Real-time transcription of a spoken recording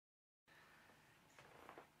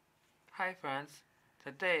Hi friends,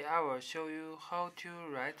 today I will show you how to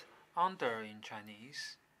write under in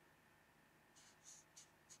Chinese.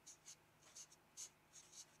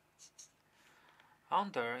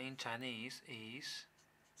 Under in Chinese is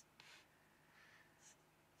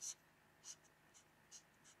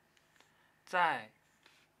在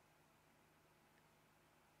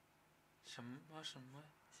什么什么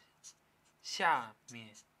下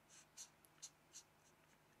面。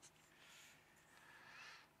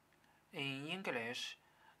In English,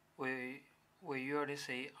 we usually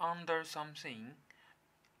say under something.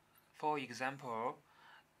 For example,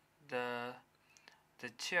 the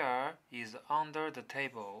chair is under the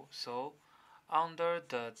table, so under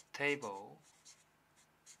the table.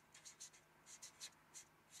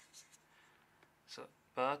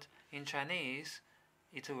 But in Chinese,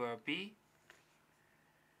 it will be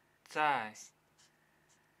在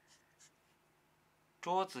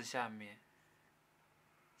桌子下面。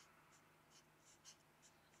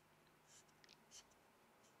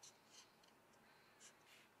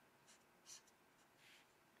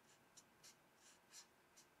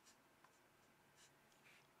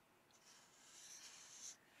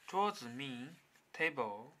桌子 mean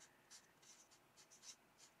table.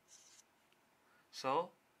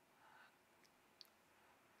 So,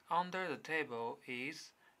 under the table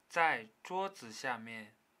is 在桌子下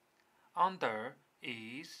面。Under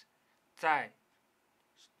is 在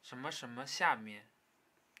什么什么下面。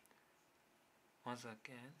Once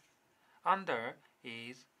again, under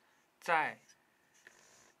is 在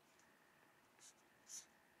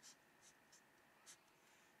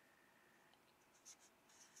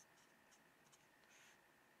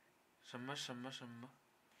什么什么什么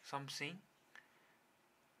something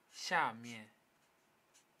下面。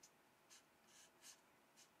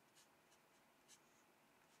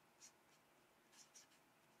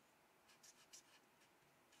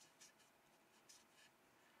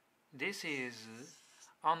This is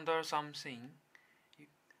under something.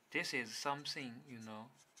 This is something,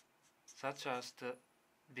 such as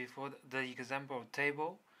before the example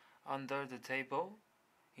table. Under the table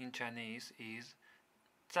in Chinese is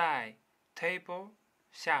在 table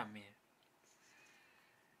下面。